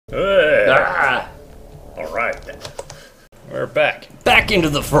Hey. Ah, Alright then. We're back. back into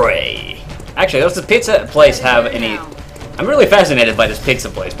the fray. Actually, does the pizza place have any... I'm really fascinated by this pizza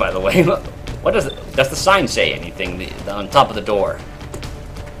place, by the way. What does the sign say anything on top of the door?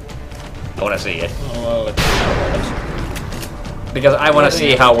 I want to see it. Oh, well, let's see. Because I want to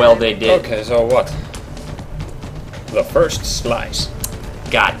see how well they did. Okay, so what? The first slice.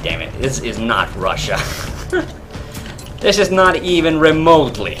 God damn it, this is not Russia. This is not even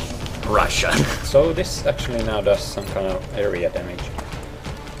remotely Russia. So this actually now does some kind of area damage.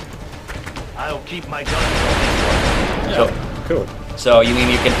 I'll keep my gun. Yeah, cool. So you mean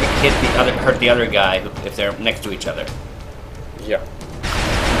you can hurt the other guy if they're next to each other? Yeah.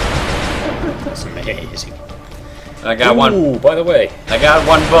 That's amazing. I got one. Ooh, by the way, I got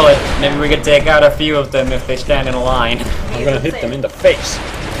one bullet. Maybe we could take out a few of them if they stand in a line. I'm gonna hit them in the face.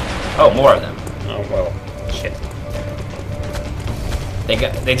 Oh, more of them. Oh well, shit.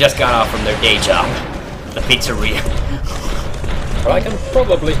 They just got off from their day job, the pizzeria. But I can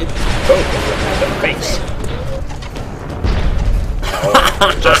probably hit both of them in the face.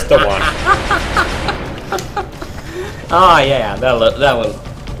 Oh, just the one. Oh yeah, that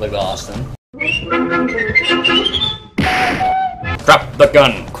would look awesome. Drop the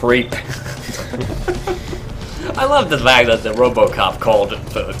gun, creep. I love the fact that the RoboCop called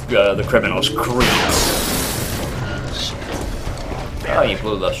the criminals creeps. Oh, you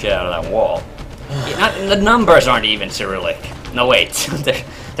blew the shit out of that wall. The numbers aren't even Cyrillic. No, wait.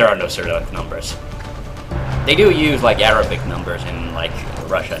 there are no Cyrillic numbers. They do use, like, Arabic numbers in, like,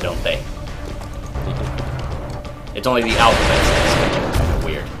 Russia, don't they? It's only the alphabet that's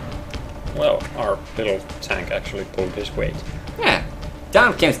weird. Well, our little tank actually pulled his weight. Yeah.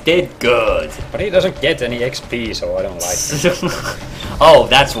 Tompkins did good. But he doesn't get any XP, so I don't like him. Oh,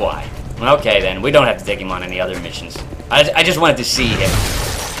 that's why. Okay, then. We don't have to take him on any other missions. I just wanted to see him.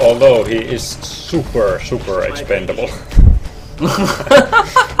 Although he is super expendable.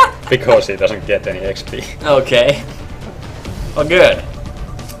 Because he doesn't get any XP. Okay. Well, good.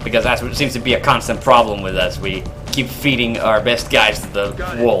 Because that's what seems to be a constant problem with us. We keep feeding our best guys to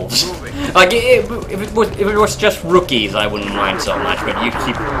the wolves. Like, if it was just rookies, I wouldn't mind so much. But you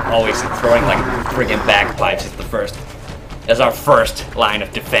keep always throwing, like, friggin' bagpipes as our first line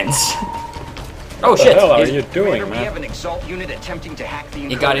of defense. Oh shit! What the hell are you doing, We man? have an Exalt unit attempting to hack the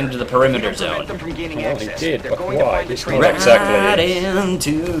He got into the perimeter zone. them from gaining Well, he access. did, They're but going to why? find the He's train. not exactly- Right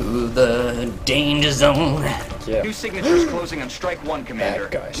into the danger zone. Yeah. New signatures closing on Strike 1, Commander.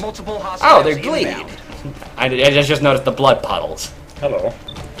 Bad guys. Multiple hostiles Oh, they're bleed. inbound. I just noticed the blood puddles. Hello.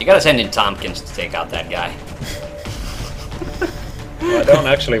 You gotta send in Tompkins to take out that guy. I don't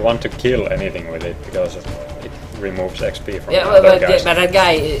actually want to kill anything with it because it removes XP from Yeah, the other but guys. that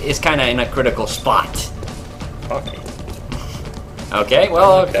guy is kind of in a critical spot. Fuck me. Okay,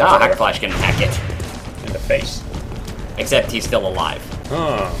 well, Okay, Hack Flash can hack it. In the face. Except he's still alive.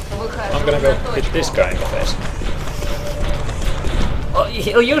 Oh. I'm gonna go hit this guy in the face. Well,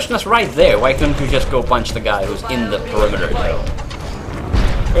 Ilyushna's right there. Why couldn't you just go punch the guy who's in the perimeter zone?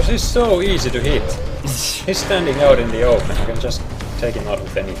 Because he's so easy to hit. He's standing out in the open. You can just take him out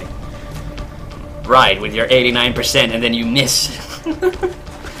with anything. Right, with your 89% and then you miss.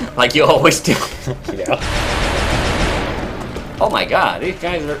 Like you always do. Yeah. Oh my god, these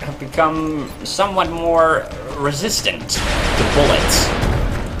guys have become somewhat more resistant to bullets.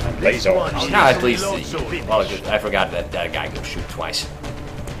 And laser. Now at least, well, I forgot that that guy could shoot twice.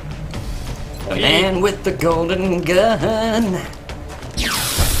 The man with the golden gun.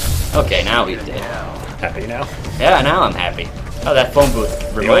 Okay, now he's dead. Happy now? Yeah, now I'm happy. Oh, that phone booth The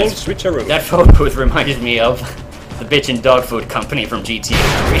old reminds switcheroo. that phone booth reminds me of the bitchin' dog food company from GTA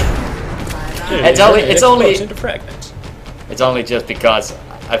 3. Yeah, It's it only- explodes into fragments. It's only just because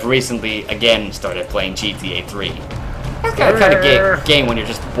I've recently again started playing GTA 3. It's kind of game when you're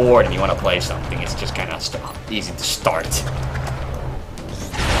just bored and you want to play something. It's just kind of easy to start.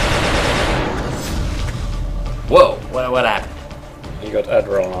 Whoa! What happened? You got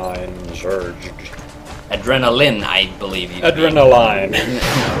adrenaline surge. Adrenaline, I believe you. Adrenaline.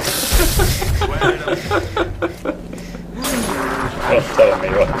 Don't tell me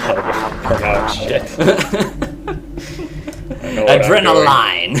what how to pronounce shit. I know what I'm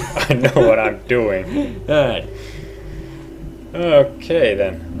Adrenaline. doing. I know what I'm doing. Good. Okay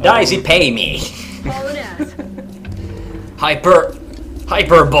then. Dicey, pay me.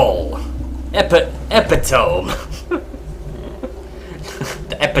 Hyperbole. Epitome.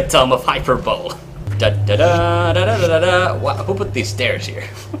 The epitome of hyperbole. Da da da da da da da. Who put these stairs here?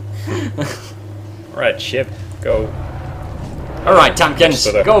 Right, ship, go. Alright, Tompkins,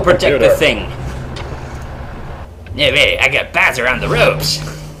 To the go protect computer. the thing. Yeah, wait, I got bats around the ropes.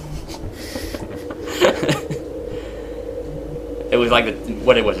 It was like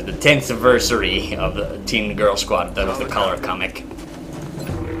what it was, the 10th anniversary of the Teen Girl Squad. That was the color comic.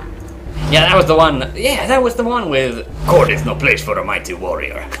 Yeah, that was the one. Yeah, that was the one with "Court is no place for a mighty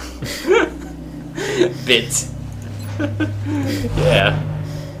warrior." Bit. Yeah.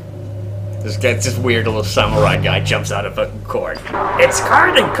 This weird little samurai guy jumps out of a court. It's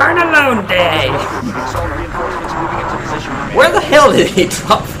Carnalone Day! Assault reinforcements moving into position, Commander. Where the hell did he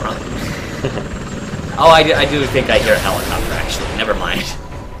drop from? Oh, I do think I hear a helicopter, actually. Never mind. He's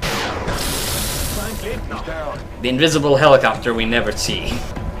down. The invisible helicopter we never see.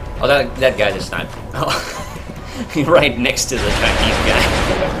 Oh, that guy's a sniper. Oh. Right next to the Chinese guy.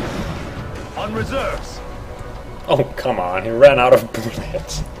 On reserves. Oh, come on, he ran out of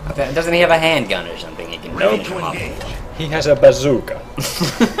bullets. Doesn't he have a handgun or something he can Ready beat to him up? engage. He has a bazooka.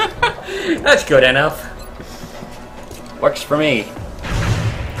 That's good enough. Works for me.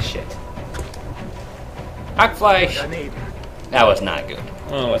 Shit. Hot flash. Grenade. That was not good.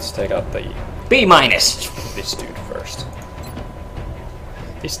 Well, let's take out the B minus. this dude first.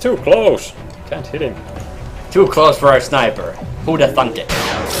 He's too close. Can't hit him. Too close for our sniper. Who'da thunk it?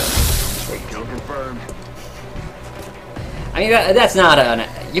 Kill confirmed. I mean, that's not an.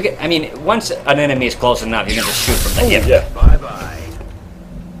 You can. I mean, once an enemy is close enough, you can just shoot from the hip. Yeah. Bye-bye.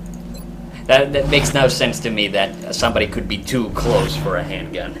 That makes no sense to me that somebody could be too close for a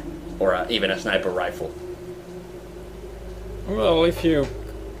handgun or even a sniper rifle. Well, if you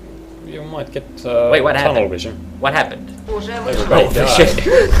might get Wait, what tunnel happened? vision. What happened? Everybody Oh, died. shit.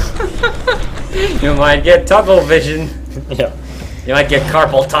 You might get tunnel vision. Yeah. You might get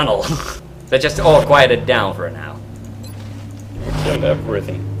carpal tunnel. They just all quieted down for now. We killed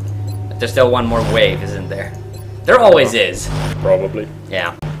everything. There's still one more wave, isn't there? There always is. Probably.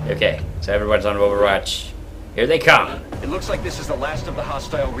 Yeah. Okay. So everyone's on Overwatch. Here they come. It looks like this is the last of the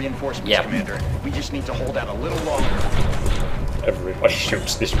hostile reinforcements, Yep. Commander. We just need to hold out a little longer. Everybody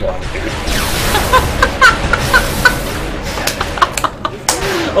shoots this one dude.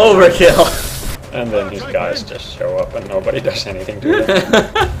 Overkill. And then his guys just show up and nobody does anything to them.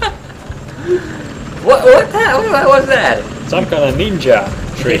 What was that? Some kind of ninja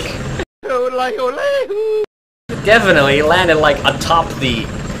trick. Definitely landed like atop the,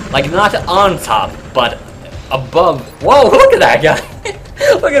 like not on top, but above. Whoa! Look at that guy.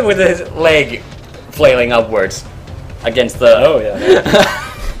 Look at with his leg flailing upwards against the. Oh yeah.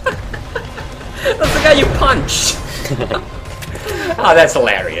 That's the guy you punched. Oh, that's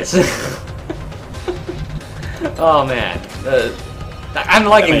hilarious. Oh man, I'm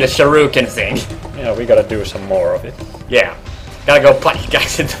liking the shuriken thing. Yeah, we gotta do some more of it. Yeah, gotta go punch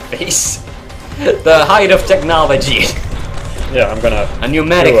guys in the face. The height of technology. Yeah, I'm gonna A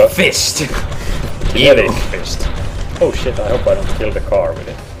pneumatic do a fist. kinetic fist. Oh shit, I hope I don't kill the car with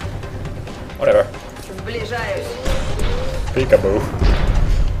it. Whatever. Peekaboo.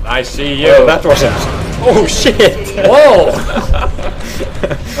 I see you. Well, that wasn't... Oh shit! Whoa!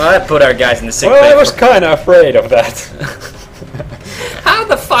 Well, that put our guys in the sick Well, bay I was for- kinda afraid of that. How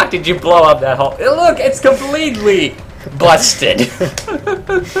the fuck did you blow up that hole? Look, it's completely busted.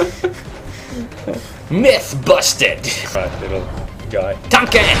 Myth busted. Right, little guy.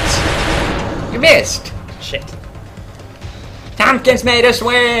 Tompkins! You missed. Shit. Tompkins made us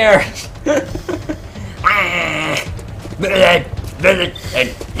swear. And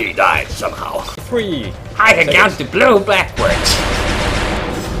he died somehow. Free! I can count to blue backwards.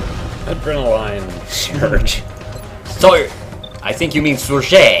 Adrenaline surge. So, I think you mean surge.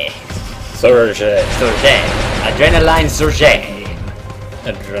 Surge. Surge. Adrenaline surge.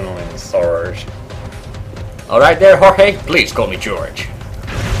 Adrenaline surge. Alright there, Jorge? Please call me George.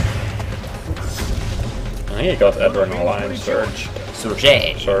 He got adrenaline surge.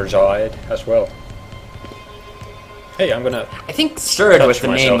 Surge. Surge-eyed as well. Hey, I'm gonna... I think Surge was Touch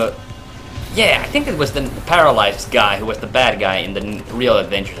the name myself. of... Yeah, I think it was the paralyzed guy who was the bad guy in the real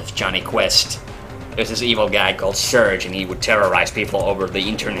adventures of Johnny Quest. There was this evil guy called Surge, and he would terrorize people over the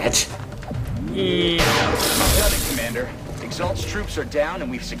internet. Done it, Commander. Exalt's troops are down and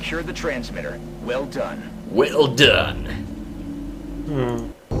we've secured the transmitter. Well done. Well done.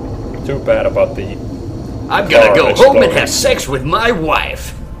 Too bad about the... I'm gonna go Car home and exploding. have sex with my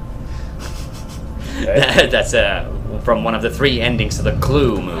wife. Okay. That's from one of the 3 endings to the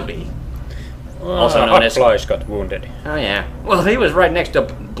Clue movie. Also known Hot as- Flies got wounded. Oh yeah. Well, he was right next to a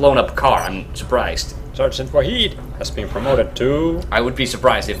blown up car. I'm surprised. Sergeant Wahid has been promoted to... I would be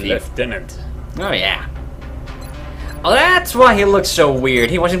surprised if he... Lieutenant. Oh yeah. Oh, that's why he looks so weird.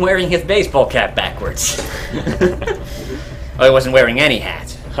 He wasn't wearing his baseball cap backwards. Oh, he wasn't wearing any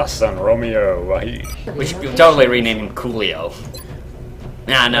hat. Hassan Romeo Wahid. We should totally rename him Coolio.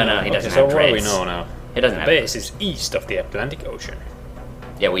 No, he doesn't so have what do we dreads. know now? It doesn't The have base is east of the Atlantic Ocean.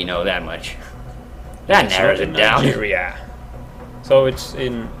 Yeah, we know that much. That It's narrows not it in down. Nigeria. So it's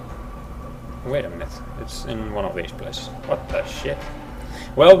in... Wait a minute. It's in one of these places. What the shit?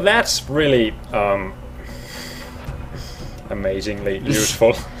 Well, that's really, amazingly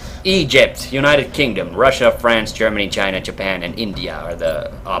useful. Egypt, United Kingdom, Russia, France, Germany, China, Japan, and India are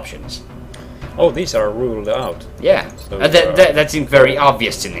the options. Oh, these are ruled out. Yeah, So, that seems very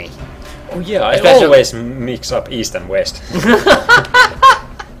obvious to me. Oh yeah, I Especially- always mix up east and west.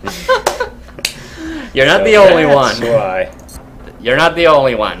 You're not So the only that's one. why. You're not the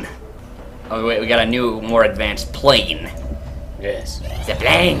only one. Oh wait, we got a new, more advanced plane. Yes. The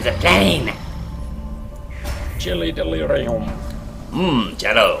plane, the plane. Chili delirium.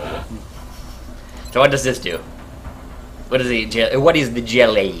 Jello. So what does this do? What is the what is the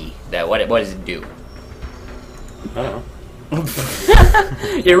jelly? What does it do? I don't know.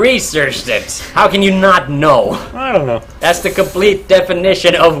 You researched it. How can you not know? I don't know. That's the complete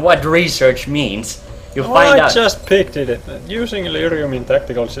definition of what research means. You'll Oh, find I out. just picked it. Using Illyrium in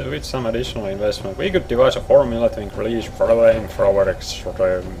tactical with some additional investment, we could devise a formula to increase flamethrower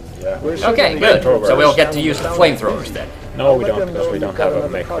extra. Yeah. Okay, good. So we'll get to use the flamethrowers then. No, we don't, because we don't have a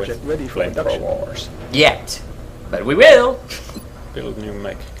mech with flamethrowers. Yet. But we will. Build new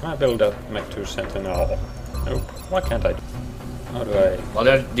mech. Can I build a mech 2 Sentinel? Nope. Why can't I? How do I?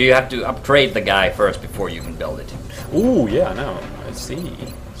 Well, do you have to upgrade the guy first before you can build it? Ooh, yeah, now I see.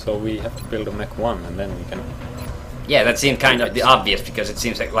 So we have to build a mech 1 and then we can... Yeah, that seemed kind of obvious because it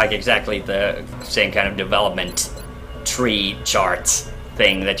seems like exactly the same kind of development tree charts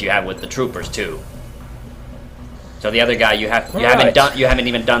thing that you have with the troopers too. So the other guy you haven't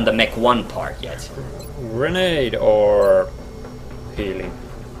even done the mech 1 part yet. Grenade or healing?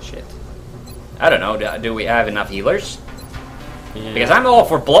 Shit. I don't know. Do we have enough healers? Yeah. Because I'm all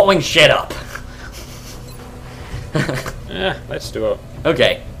for blowing shit up. Yeah, let's do it.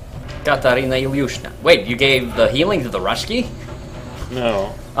 Okay. Katarina Ilyushna. Wait, you gave the healing to the Ruski?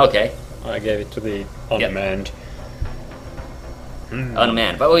 No, Okay. I gave it to the unmanned.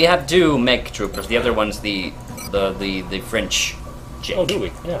 Unmanned. But we have 2 mech troopers. The other one's the French chick. Oh, do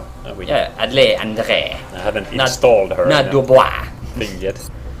we? Yeah. Yeah, Adlé André. I haven't installed her Not in a Dubois. thing yet.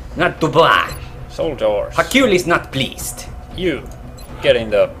 Not Dubois. Soldiers. Hercules not pleased. You get in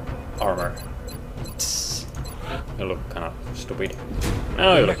the armor. You look kind of stupid.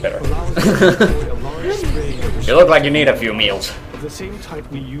 Now you look better. You look like you need a few meals. The same type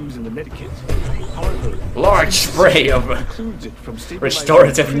we use in the medikit. However, Large spray of includes it from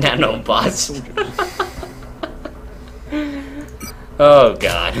restorative nanobots. Oh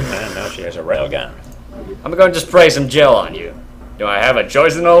god. And now she has a railgun. I'm going to spray some gel on you. Do I have a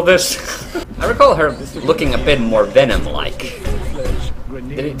choice in all this? I recall her looking a bit more Venom-like.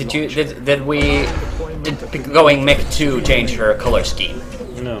 Did going Mech 2 change her color scheme?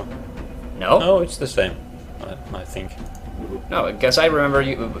 No. No? No, it's the same. I think. No, I guess I remember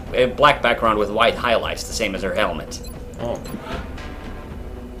a black background with white highlights, the same as her helmet. Oh.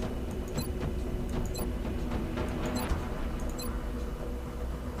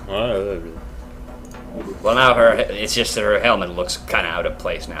 Well, now it's just that her helmet looks kind of out of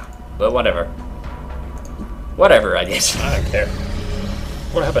place now. But whatever. Whatever, I guess. I don't care.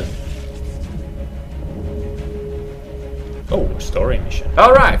 What happened? Oh, story mission.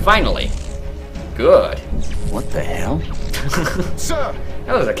 Alright, finally. Good. What the hell? Sir,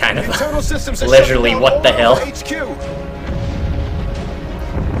 That was a kind of internal systems are leisurely shutting down what the all hell. over HQ.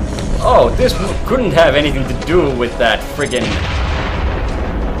 Oh, this couldn't have anything to do with that friggin'...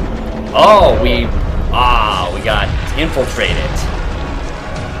 Oh, we got infiltrated.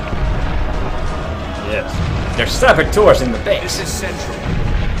 Yes. There's saboteurs in the This base. is Central.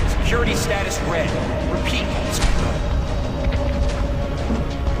 Security status red. Repeat.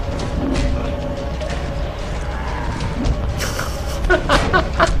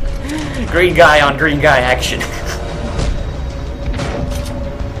 Green guy on green guy action.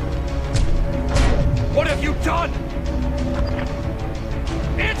 What have you done?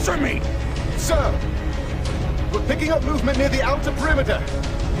 Answer me! Sir, we're picking up movement near the outer perimeter.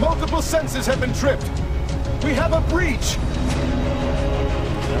 Multiple sensors have been tripped. We have a breach.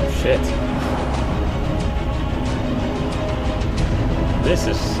 Oh shit. This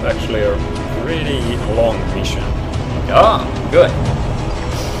is actually a pretty long mission. Oh, good.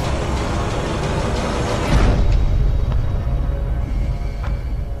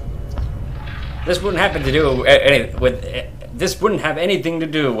 This wouldn't happen to do this wouldn't have anything to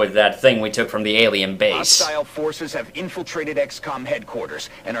do with that thing we took from the alien base. Hostile forces have infiltrated XCOM headquarters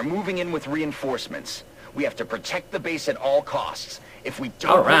and are moving in with reinforcements. We have to protect the base at all costs. If we don't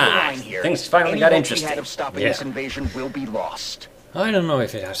All hold the right. line here, Things finally any got hope interesting. we had of stopping Yeah. this invasion will be lost. I don't know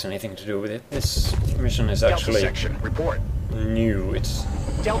if it has anything to do with it. This mission is Delta actually section, report. new. It's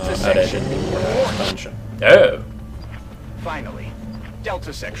Delta added section, in the report. expansion. Oh. Finally,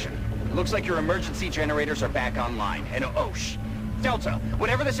 Delta section. Looks like your emergency generators are back online. And Osh. Delta,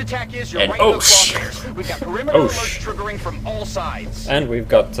 whatever this attack is, you're And right in the Osh. crosshairs. We've got perimeter Osh. alerts triggering from all sides. And we've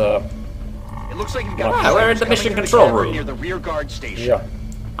got It looks like you've got Wow, we're in the coming mission through the control cavern room. near the rear guard station. yeah,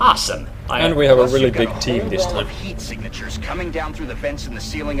 Awesome. and we have a Plus, really you've got big a team whole this wall time. of heat signatures coming down through the vents in the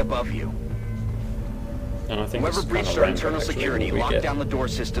ceiling above you. And I think Whoever it's breached kind our of internal random, actually, security who we locked get. down the door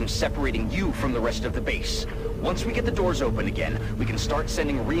system, separating you from the rest of the base. Once we get the doors open again, we can start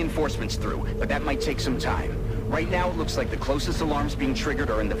sending reinforcements through, but that might take some time. Right now, it looks like the closest alarms being triggered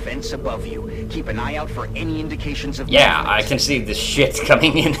are in the vents above you. Keep an eye out for any indications of Yeah, movement. I can see the shit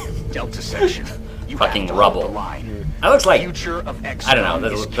coming in. Delta section. You Fucking have to rubble. hold the line. That looks like, Future of X I don't know,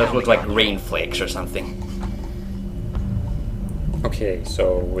 is those look counting like on you. rain flakes or something. Okay,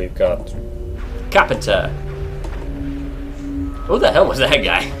 so we've got Carpenter. Who the hell was that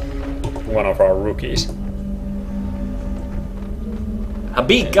guy? one of our rookies.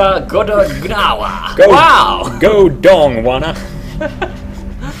 Habika Godognawa. Go, Wow! Go Dong, wanna?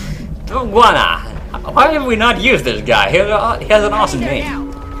 Dongwana. Why have we not used this guy? He has an awesome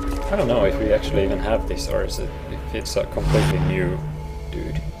name. I don't know if we actually even have this, or is it if it's a completely new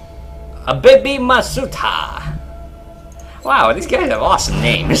dude. A baby Masuta. Wow, these guys have awesome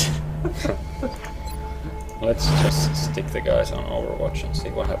names. Let's just stick the guys on Overwatch and see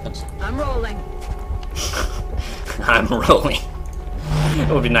what happens. I'm rolling. I'm rolling. It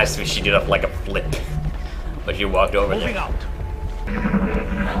would be nice if she did up like a flip. But she walked over Moving there. out.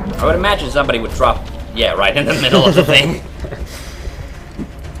 I would imagine somebody would drop, yeah, right in the middle of the thing.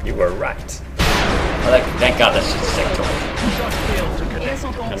 You were right. Like, thank God that's just a sector. Shot failed to connect.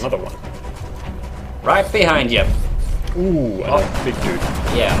 Another one. Right behind you. Ooh, another big dude.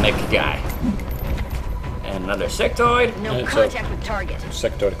 Yeah, make a guy. And another sectoid. No It's contact with target.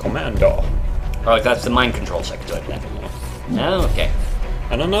 Sector Commando. Oh, that's the mind control sectoid then. Oh, okay.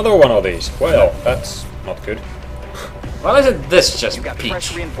 And another one of these. Well, that's not good. Well, isn't this just You've got fresh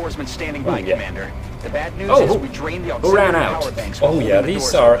peach? reinforcements standing by, yeah. Commander. The bad news Oh, is who- we drained the who ran auxiliary out? power banks. Oh, while yeah, holding the these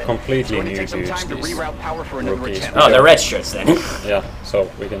doors are open. completely It's going to new take some dudes, time to these reroute power for another rookies. attempt. Oh, they're red shirts then. Yeah, so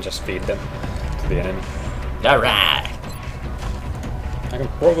we can just feed them to the enemy. Alright. I can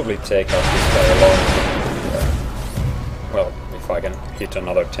probably take out this guy alone. Well, if I can hit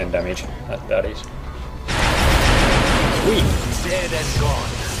another 10 damage, that is. Sweet! Dead and gone.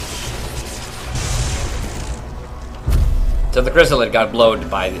 So the chrysalid got blowed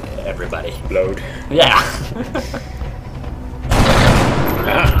by everybody. Blowed. Yeah.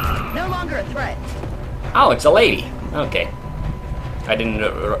 No longer a threat. Oh, it's a lady. Okay. I didn't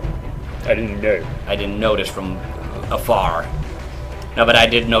I didn't know. notice from afar. No, but I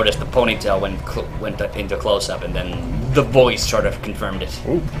did notice the ponytail went into close up, and then the voice sort of confirmed it.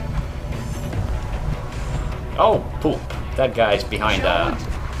 Ooh. Oh, poop! That guy's behind a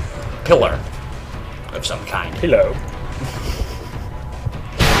pillar of some kind. Hello.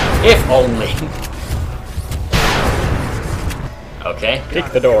 If only. Okay.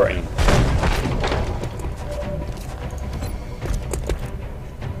 Kick the door in.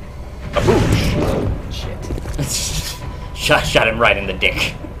 A boosh. Shit. Shot him right in the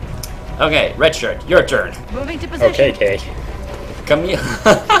dick. Okay, red shirt, your turn. Moving to position. Okay, Kay. Come here.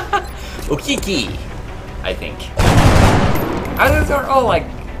 Ukiki, I think. They're all like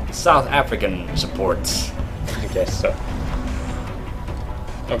South African supports. I guess so.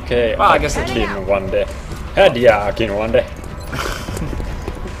 Okay, Well, I guess it's it's been one day. Hadyakin one day.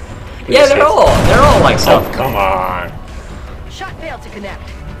 Yeah, they're all like Oh, South. come on. Shot failed to connect.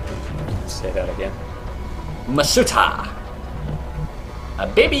 Say that again. Masuta. A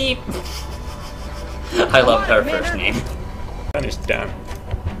baby. I love her first name. Spanish down.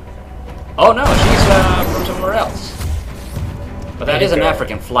 Oh no, she's from somewhere else. But that There is you an go.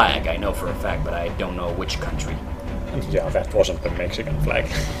 African flag, I know for a fact, but I don't know which country. Yeah, that wasn't the Mexican flag.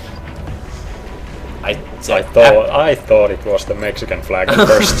 I I thought it was the Mexican flag at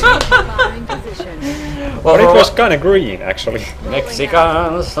first. Firing position. But it was kind of green, actually.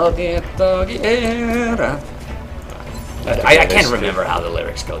 Mexican Sovieta Guerra. I can't remember how the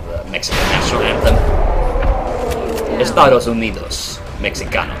lyrics go, the Mexican national anthem. Estados Unidos,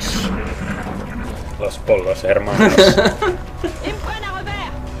 Mexicanos. Los Pollos Hermanos.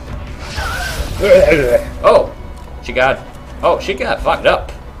 Oh, she got fucked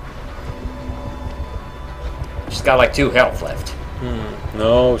up. She's got like 2 health left.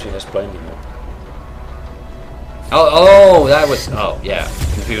 No, she has plenty more. Oh, that was. Oh, yeah.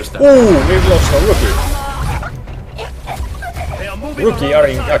 Confused them. Ooh, we've lost a rookie. They are moving Rookie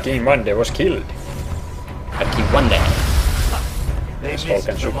around. Akinwande was killed. Aki one day. They Skull missed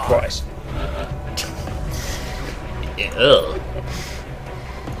can the shoot mark. twice. Ugh.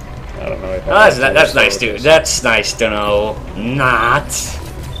 I don't know if Oh, that's nice, dude. That's nice to know. Not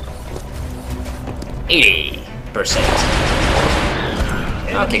 80%.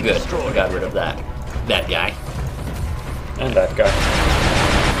 Okay, good. We got rid of that. That guy. And that guy.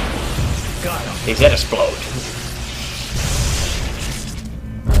 Got him. His head explode.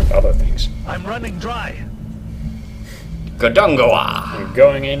 And other things. I'm running dry. Godongoa. I'm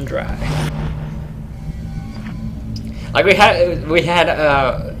going in dry. Like we had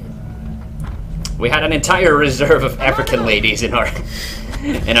an entire reserve of African ladies in our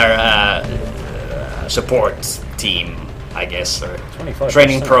support team, I guess, or 25%.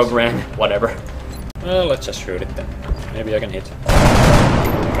 training program, whatever. Well, let's just shoot it then. Maybe I can hit.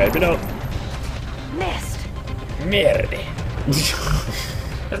 Maybe not. Missed. Merde.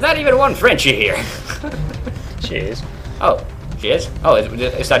 There's not even one Frenchie here. Cheers. Oh, she is? Oh,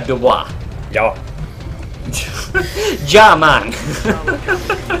 is that Dubois? Ja. Ja, man.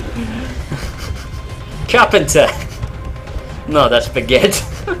 Carpenter. No, that's Baguette.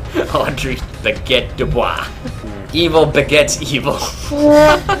 Audrey Baguette Dubois. Evil Baguette's evil.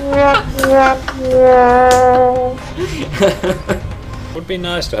 Would be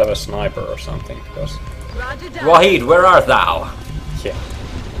nice to have a sniper or something, because... Roger that. Wahid, where art thou? Yeah.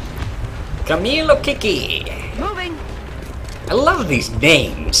 Camilo Kiki. Moving. I love these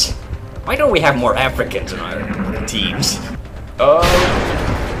names. Why don't we have more Africans in our teams? Oh.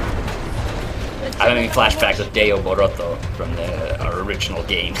 I have any flashbacks of Deo Boroto from our original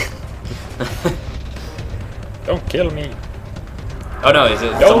game. Don't kill me. Oh no, is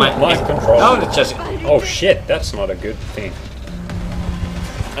it? Don't mind control. No, it's just. Oh shit, that's not a good thing.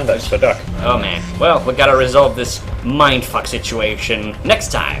 And that's the duck. Oh man. Well, we gotta resolve this mindfuck situation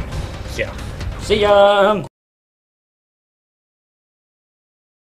next time. Yeah. See ya!